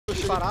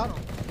pararam?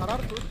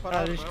 Pararam tudo,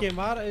 pararam. Eles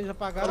queimaram, eles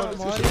apagaram a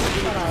memória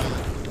e pararam.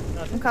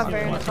 Um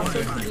caverna,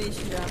 passou tudo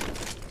lixo já.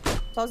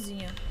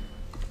 Sozinha.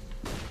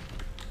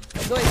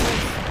 Dois.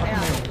 É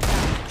a.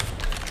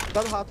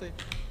 Dá do rato aí.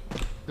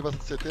 Tem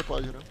bastante CT,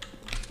 pode, né?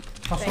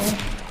 Passou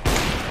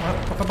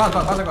um.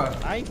 Base agora.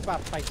 Ai,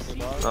 papai.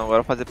 Não, agora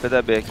eu vou fazer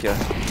PDB aqui, ó.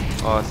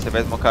 Ó, você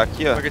vai smocar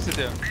aqui, ó. Paguei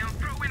CT.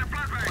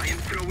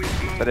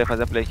 Pera aí,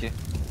 fazer a play aqui.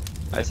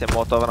 Aí você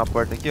molotova na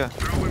porta aqui, ó.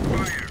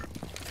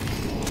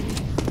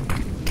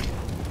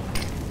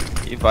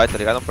 E vai, tá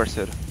ligado,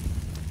 parceiro?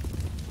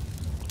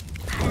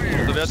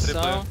 Eu tô vendo a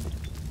tripla.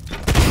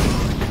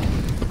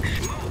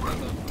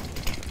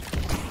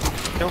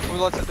 Tem um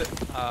fundo lá de CT.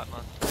 Ah,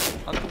 mano.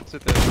 Ah, não,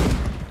 CT.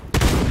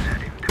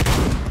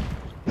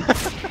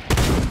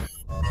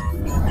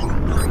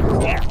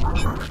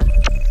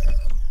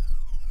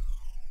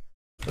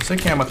 Eu sei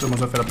quem é, Matheus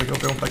Mazafera, porque eu vou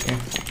perguntar quem.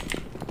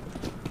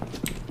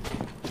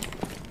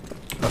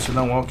 Você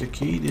dá um walk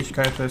aqui, deixa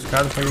cair atrás da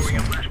escada e faz assim.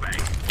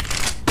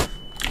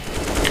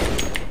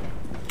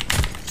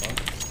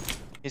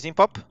 He's in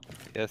pop?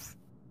 Yes.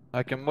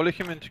 I can molly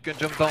him and you can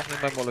jump down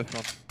in my molly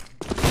front.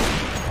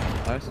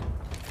 Nice.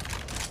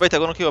 Wait, I'm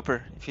gonna kill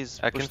upper. If he's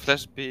I can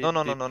flash B. No.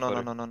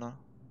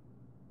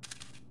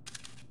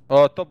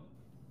 Oh, top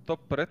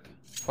red.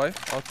 5,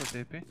 outside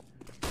TP.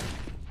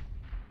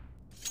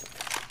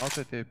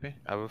 Outside TP.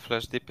 I will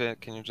flash deep.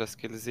 Can you just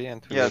kill Z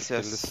and we Yes, will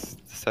yes. kill this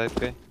side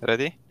B?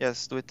 Ready?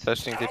 Yes, do it.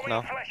 Flashing deep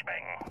now.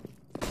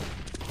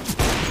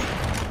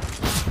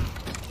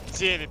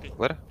 Z AVP.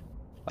 Where?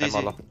 I'm Easy.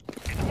 Olo.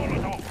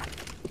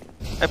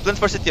 I plant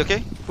for city,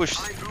 okay? Push.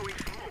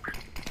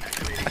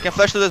 I can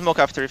flash to the smoke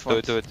after if you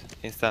want. Do it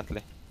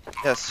instantly.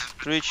 Yes.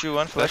 3, 2,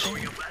 1,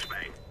 flashing.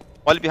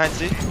 Molly behind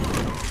C.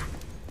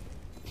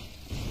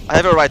 I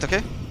have a right,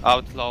 okay?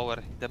 Out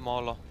lower, the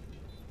molo.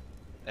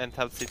 And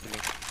have city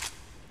link.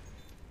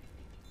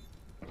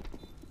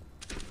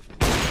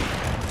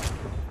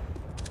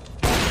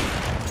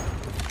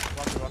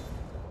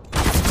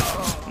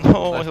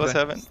 No, he was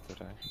heaven.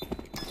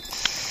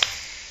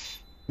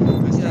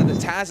 Yeah, the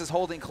Taz is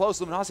holding close.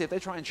 Luminosity, if they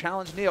try and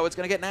challenge Neo, it's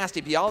going to get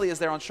nasty. Bialy is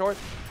there on short,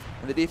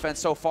 and the defense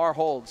so far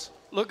holds.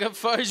 Look at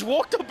Fur, he's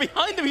walked up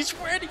behind him, he's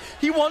ready.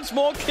 He wants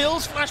more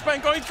kills,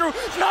 flashbang going through.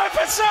 No,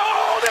 but so,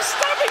 oh, they're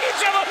stabbing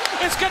each other.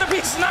 It's going to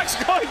be snacks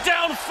going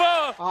down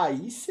Fur.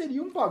 Aí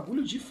seria um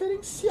bagulho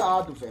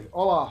diferenciado, velho.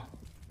 Ó lá.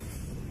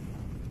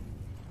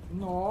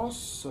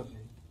 Nossa,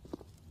 velho.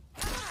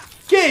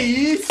 Que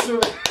isso,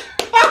 velho?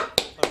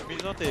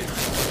 Não teve.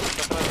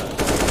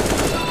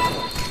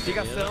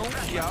 Ligação,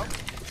 real.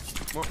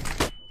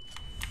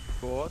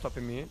 Boa, top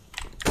mid.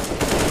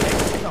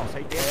 Não,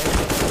 sai dentro.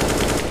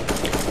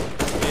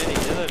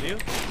 Beleza, viu?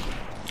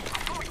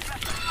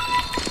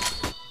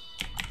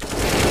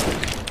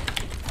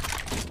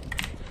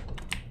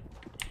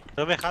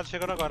 O mercado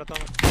chegando agora,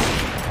 toma.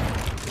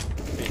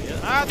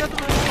 Beleza. Ah, dentro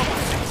do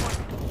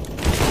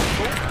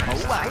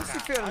Nice,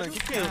 Fernando.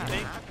 Que é?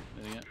 tem?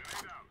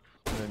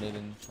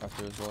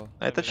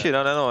 Aí tá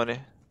tirando, né, Noni?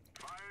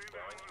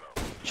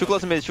 Too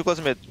close mid, too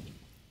close mid.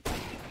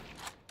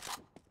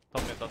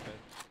 Top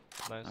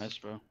mid. Nice,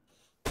 bro.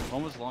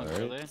 One was long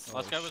early.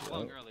 Last guy was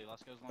long early.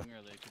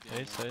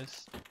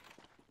 Ace.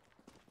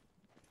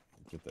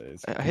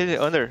 I hit it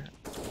under.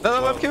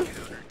 No, web kill.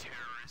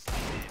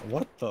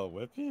 What the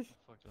whippy?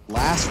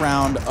 Last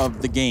round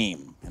of the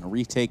game in a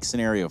retake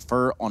scenario.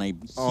 Fur on a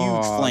huge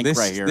flank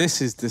right here. This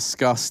is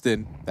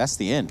disgusting. That's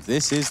the end.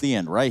 This is the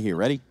end right here.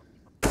 Ready?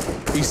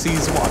 He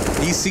sees one,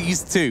 he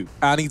sees two,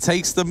 and he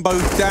takes them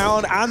both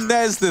down, and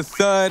there's the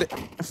third.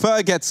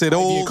 Fur gets it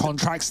all.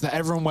 Contracts that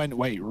everyone went,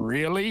 wait,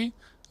 really?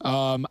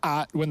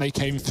 When they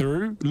came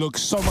through, look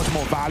so much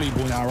more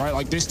valuable now, right?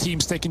 Like, this team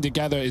sticking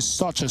together is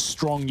such a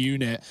strong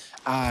unit,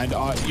 and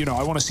you know,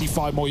 I want to see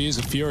 5 more years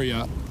of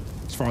Furia,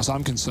 as far as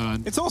I'm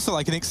concerned. It's also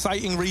like an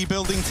exciting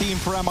rebuilding team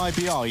for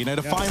MIBR, you know,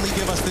 to finally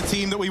give us the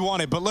team that we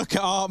wanted. But look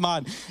at Art,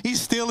 man. He's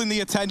still in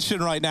the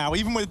attention right now,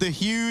 even with the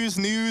Hughes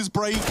news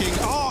breaking.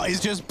 Art is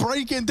just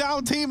breaking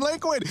down Team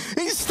Liquid.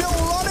 He's still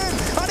running,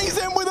 and he's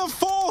in with a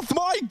 4th.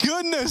 My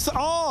goodness,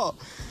 Art.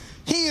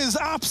 He has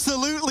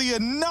absolutely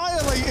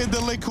annihilated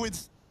the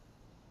Liquids.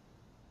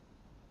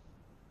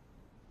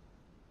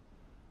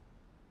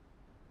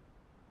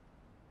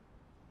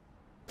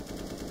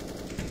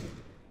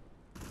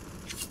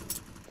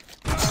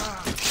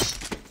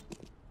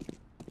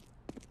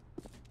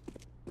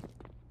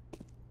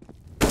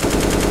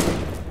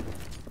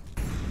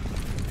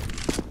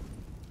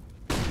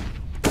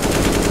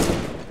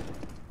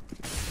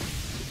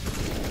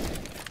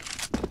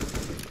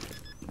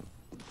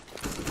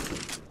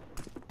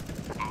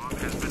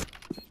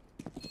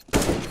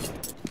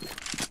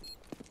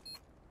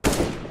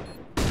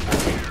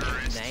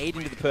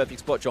 Into the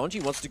perfect spot.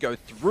 Jonji wants to go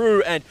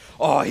through, and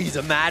oh, he's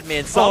a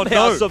madman.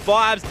 Somehow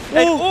survives.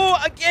 And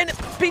again,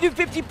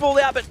 P250 fall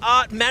out, but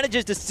Art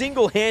manages to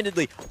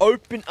single-handedly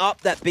open up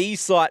that B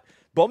site.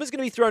 Bomber's going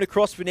to be thrown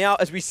across for now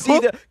as we see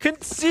the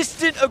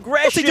consistent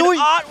aggression.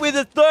 Art with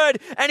a 3rd,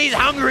 and he's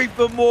hungry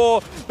for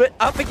more. But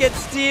up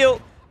against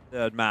Steel.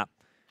 3rd map.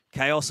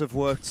 Chaos have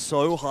worked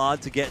so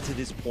hard to get to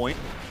this point.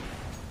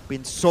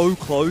 Been so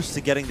close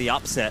to getting the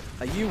upset.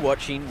 Are you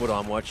watching what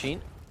I'm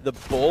watching? The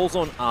ball's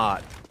on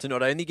Art to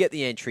not only get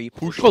the entry,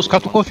 push. Pô, os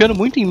caras estão confiando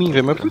muito em mim,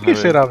 velho. Mas por que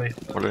será, velho?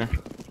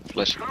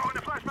 Flash.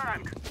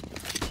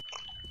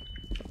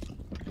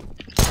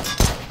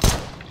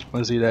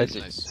 Expansividade.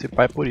 Esse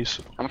pai é por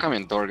isso. I'm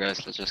coming door,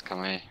 guys. Let's just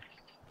come A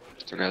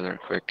together,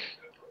 quick.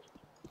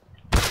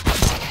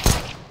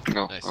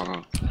 Go, go,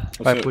 go.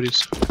 Pai é por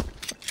isso.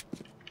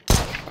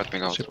 Let me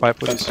go. Esse pai é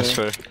por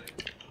isso.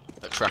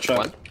 Track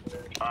one.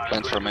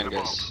 Plant for main,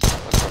 guys.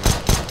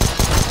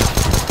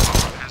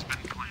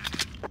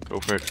 Go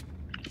for it.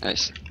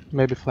 Nice.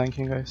 Maybe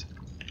flanking, guys.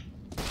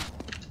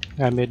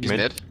 Yeah, mid.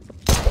 Mid.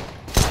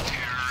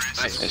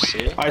 Nice. I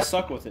see. I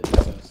suck with it.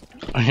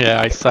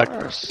 Yeah, I suck.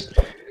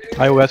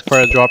 I will ask for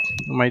a drop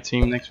on my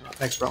team next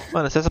round.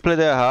 Mano, se essa play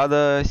der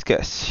errada,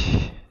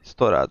 esquece.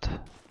 Estourado.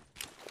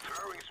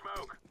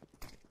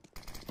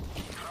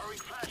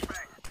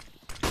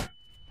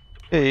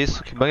 Que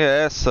isso? Que bang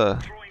é essa?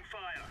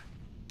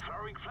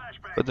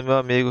 Foi do meu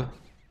amigo.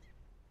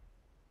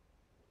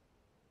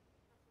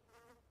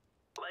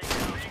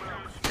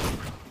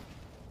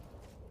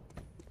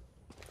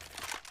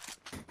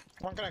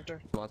 One connector.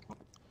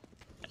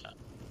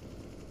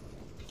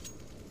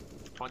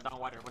 One down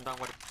water, one down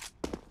water.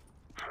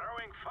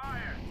 Throwing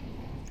fire.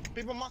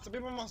 People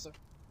monster.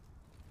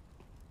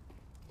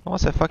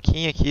 Nossa, é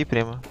faquinha aqui,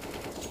 primo.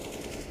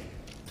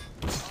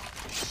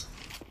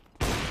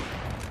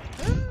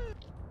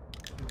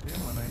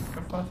 Mano, aí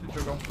fica fácil de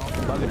jogar um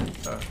counter.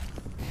 Tá.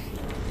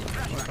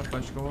 Nossa,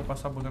 acho que eu vou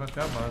passar bugando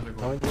até a base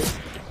agora.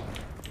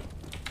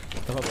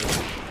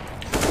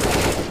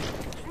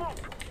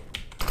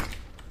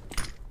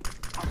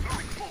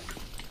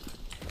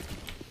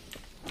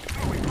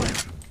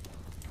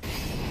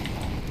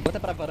 Planta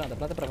pra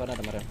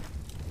varanda, amarelo.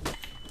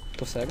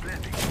 Tô cego.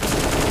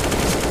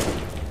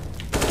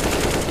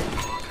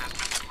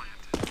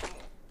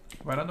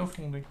 Varanda ao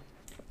fundo, hein?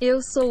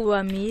 Eu sou o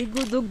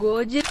amigo do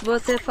God,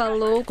 você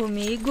falou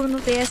comigo no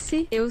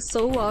TS. Eu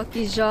sou o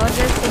que joga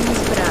sem os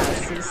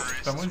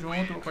braços. Tamo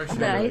junto, parceiro.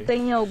 Daí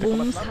tem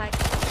alguns...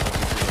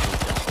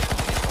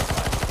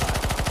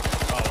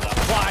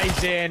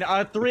 Bison,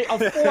 a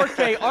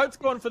 4K. Art's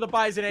going for the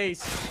Bison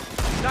ace.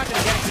 He's not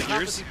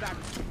gonna get it.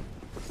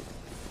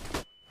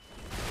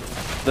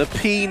 The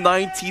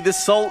P90, the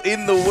salt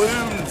in the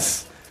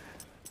wounds.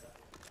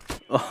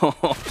 Oh,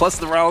 plus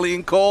the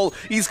rallying call.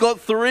 He's got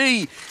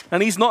 3,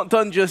 and he's not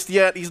done just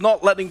yet. He's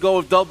not letting go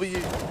of W.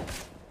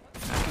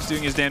 He's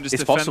doing his damnedest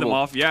to possible. fend them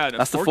off. Yeah,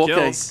 that's 4 the 4K.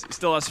 kills. He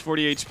still has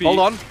 40 HP. Hold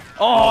on.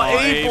 Oh,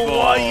 Abel,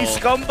 why you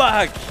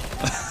scumbag?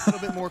 A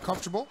little bit more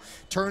comfortable.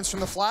 Turns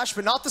from the flash,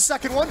 but not the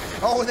second one.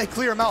 Oh, and they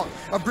clear him out.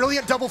 A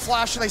brilliant double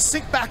flash, and they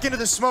sink back into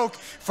the smoke.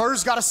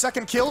 Fur's got a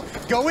second kill.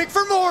 Going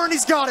for more, and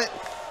he's got it.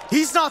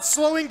 He's not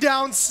slowing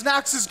down.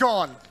 Snacks is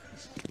gone.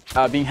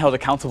 Being held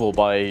accountable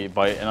by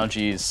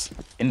NRG's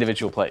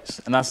individual plays,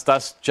 and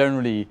that's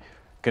generally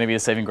going to be a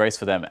saving grace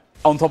for them.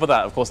 On top of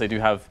that, of course, they do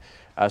have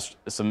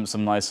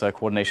some nice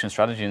coordination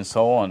strategy and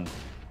so on.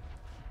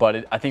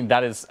 But I think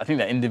that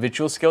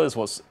individual skill is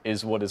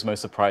what is most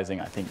surprising.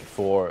 I think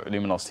for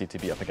Luminosity to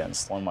be up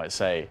against, one might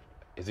say.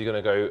 Is he going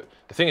to go?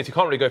 The thing is, you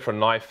can't really go for a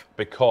knife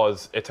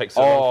because it takes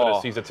so long for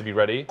the Caesar to be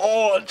ready.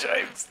 Oh,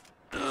 James,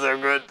 this is so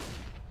good.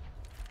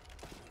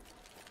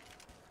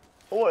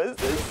 What is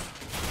this?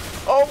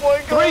 Oh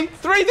my god!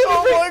 3,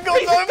 oh my god!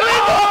 He's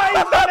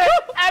done it!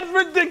 And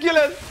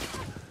ridiculous!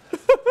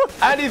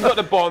 And he's got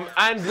the bomb,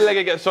 and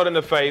LEIA gets shot in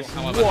the face.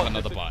 However, have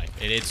another buy.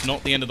 It's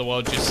not the end of the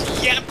world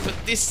just yet, but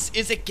this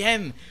is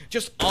again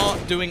just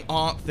Art doing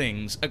Art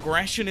things.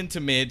 Aggression into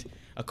mid,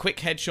 a quick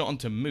headshot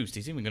onto Moose.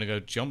 He's even going to go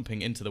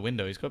jumping into the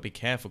window. He's got to be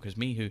careful because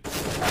Mihu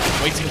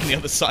waiting on the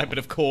other side, but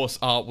of course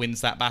Art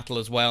wins that battle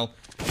as well.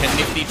 Can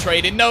Nifty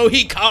trade in? No,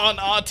 he can't.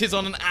 Art is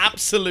on an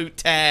absolute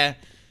tear.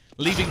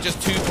 Leaving just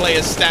 2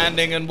 players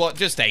standing and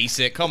just ace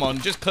it. Come on,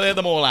 just clear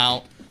them all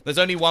out. There's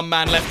only 1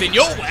 man left in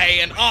your way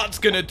and Art's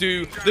gonna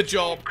do the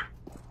job.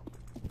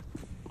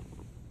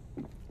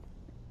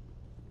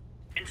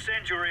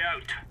 Incendiary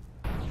out.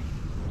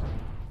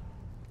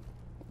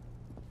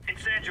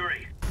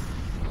 Incendiary.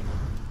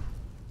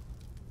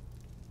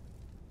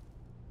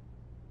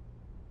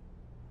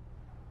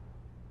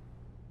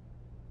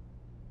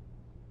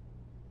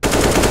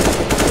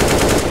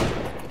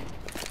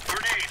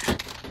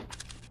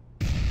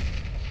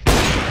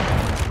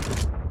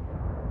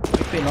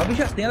 P9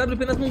 já tem a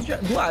WP nas mãos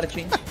do Art,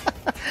 hein?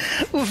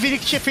 O Vini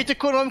que tinha feito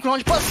econômico no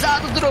round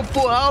passado,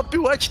 dropou a Alp,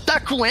 o Art tá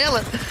com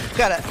ela.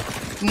 Cara,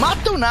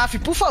 mata o Naf,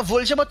 por favor,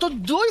 ele já matou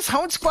 2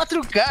 rounds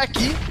 4K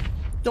aqui.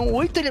 Então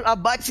 8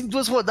 abates em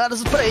 2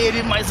 rodadas pra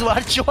ele, mas o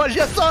Art,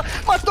 olha só,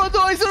 matou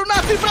 2, o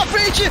Naf pra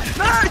frente,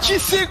 Art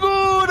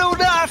segura o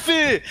Naf!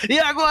 E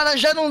agora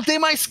já não tem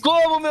mais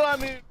como, meu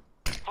amigo.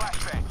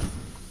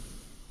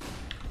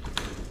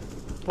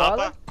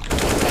 Bola.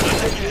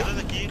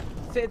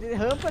 CD,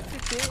 rampa,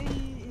 CT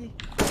e...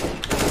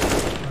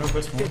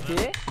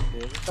 CT?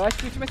 Eu acho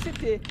que o último é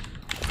CT.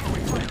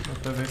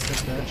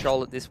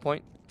 Control at this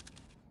point.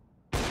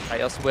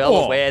 Chaos well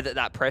aware that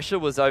that pressure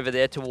was over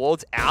there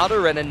towards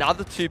Outer, and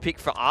another 2-pick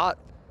for Art.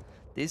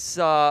 This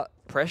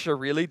pressure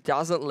really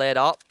doesn't let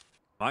up.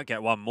 Might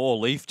get one more.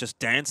 Leaf just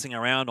dancing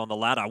around on the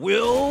ladder.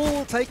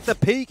 Will take the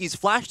peek. He's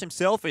flashed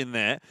himself in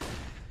there.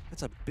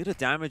 That's a bit of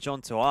damage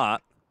onto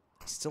Art.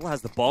 Still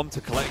has the bomb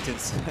to collect in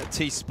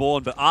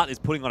T-spawn, but Art is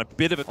putting on a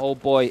bit of a... Oh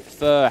boy,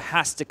 Fur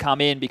has to come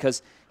in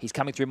because he's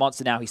coming through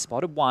Monster now. He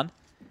spotted one.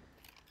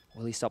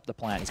 Will he stop the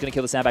plant? He's going to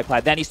kill the sandbag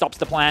player. Then he stops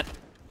the plant.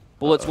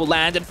 Bullets will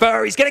land, and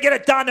Fur, he's going to get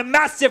it done. A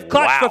massive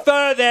clutch for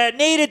Fur there.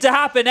 Needed to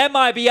happen.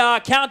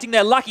 MIBR counting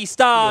their lucky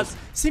stars.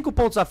 5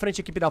 pontos à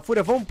frente, a equipe da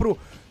Fúria. Vamos pro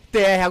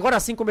TR. Agora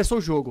sim começou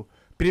o jogo.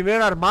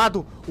 Primeiro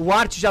armado, o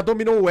Art já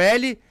dominou o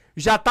L.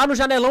 Já tá no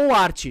janelão o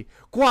Art.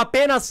 Com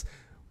apenas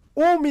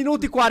 1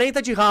 minuto e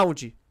 40 de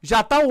round.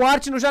 Já tá o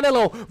Art no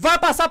janelão. Vai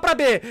passar pra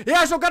B. É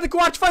a jogada que o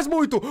Art faz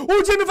muito.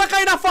 O Jimmy vai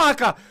cair na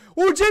faca.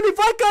 O Jimmy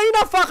vai cair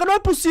na faca. Não é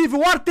possível.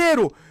 O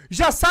arteiro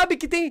já sabe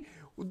que tem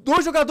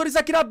 2 jogadores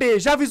aqui na B.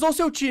 Já avisou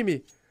seu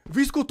time.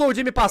 Escutou o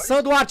Jimmy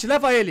passando. O Art,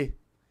 leva ele.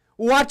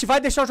 O Art vai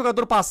deixar o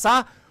jogador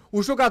passar.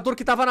 O jogador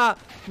que tava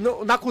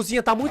na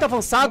cozinha tá muito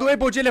avançado. O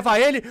Ebodia levar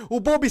ele. O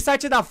bomb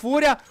site da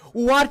Fúria.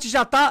 O Art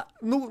já tá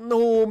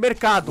no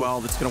mercado. Well,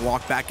 that's gonna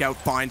walk back out.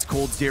 Finds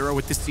Cold Zero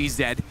with the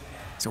CZ.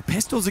 So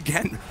Pistols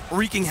again,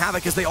 wreaking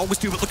havoc as they always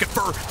do, but look at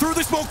Fur, through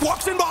the smoke,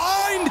 walks in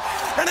behind,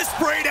 and a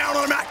spray down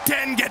on a Mac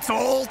 10, gets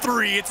all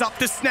 3, it's up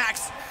to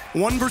Snacks.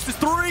 1 versus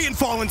 3, and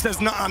Fallen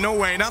says, nah, no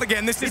way, not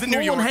again, this isn't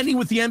New York. Heading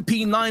with the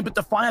MP9, but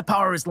the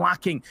firepower is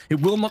lacking. It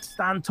will not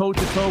stand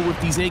toe-to-toe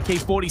with these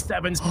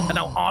AK-47s, and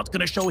now Art's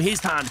gonna show his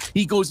hand.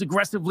 He goes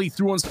aggressively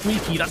through on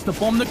Squeaky, that's the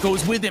bomb that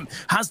goes with him.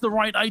 Has the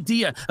right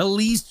idea.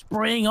 Elise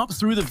spraying up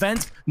through the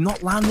vent,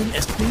 not landing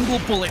a single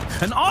bullet,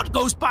 and Art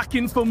goes back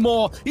in for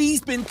more.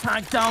 He's been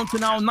tagged down to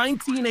now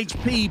 19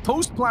 HP,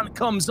 post-plant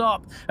comes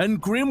up, and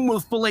Grim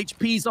with full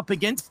HPs up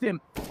against him.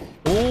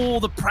 All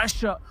the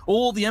pressure,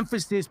 all the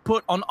emphasis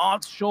put on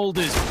Art's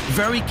shoulders.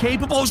 Very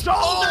capable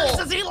shoulders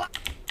as he...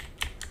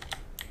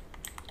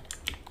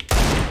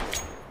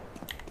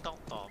 Então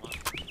toma.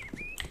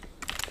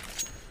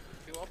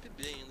 E o op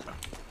B ainda.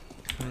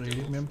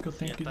 Aí mesmo que eu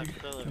tenho que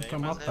tentar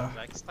matar.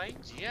 Mas tá em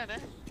dia, né?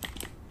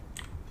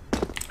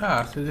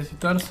 Ah, se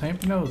exercitaram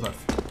sempre, né, Usaf?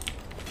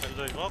 Fez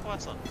 2 gols ou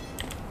começou?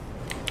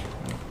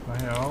 Na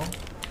real,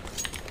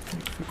 eu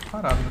fico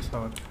parado nessa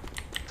hora.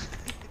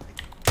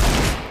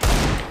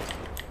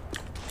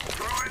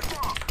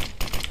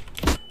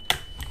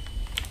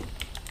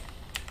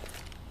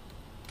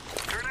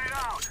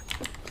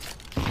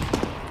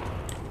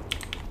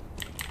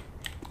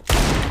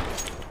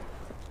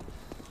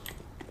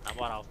 Na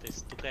moral,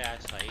 se tu ganhar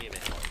isso aí, meu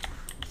irmão.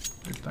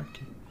 Ele tá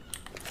aqui.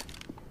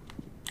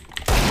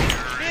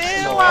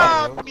 Meu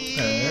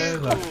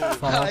amigo!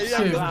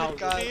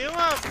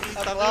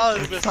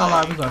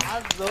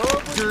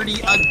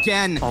 Dirty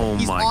again. Oh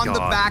He's my on God. the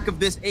back of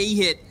this A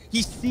hit.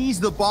 He sees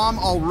the bomb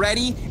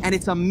already, and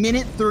it's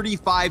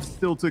 1:35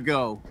 still to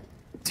go.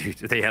 Dude,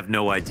 they have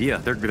no idea.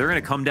 They're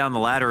gonna come down the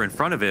ladder in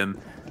front of him.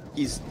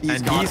 He's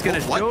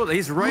gonna show.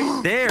 He's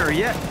right there.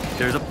 Yeah,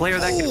 there's a player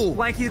that can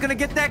flank. He's gonna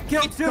get that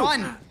kill too.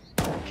 Done.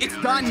 It's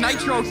done.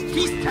 Nitro,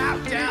 he's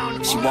tapped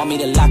down. She want me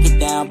to lock it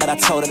down, but I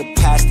told her to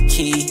pass the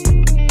key.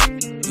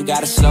 You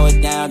gotta slow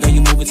it down, girl,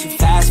 you moving too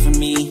fast for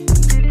me.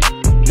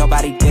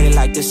 Nobody did it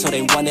like this, so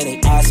they wonder, they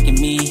asking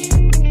me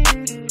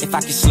if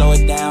I can slow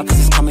it down, cause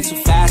it's coming too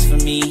fast for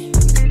me.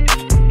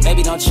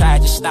 Baby, don't try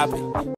it, just stop it.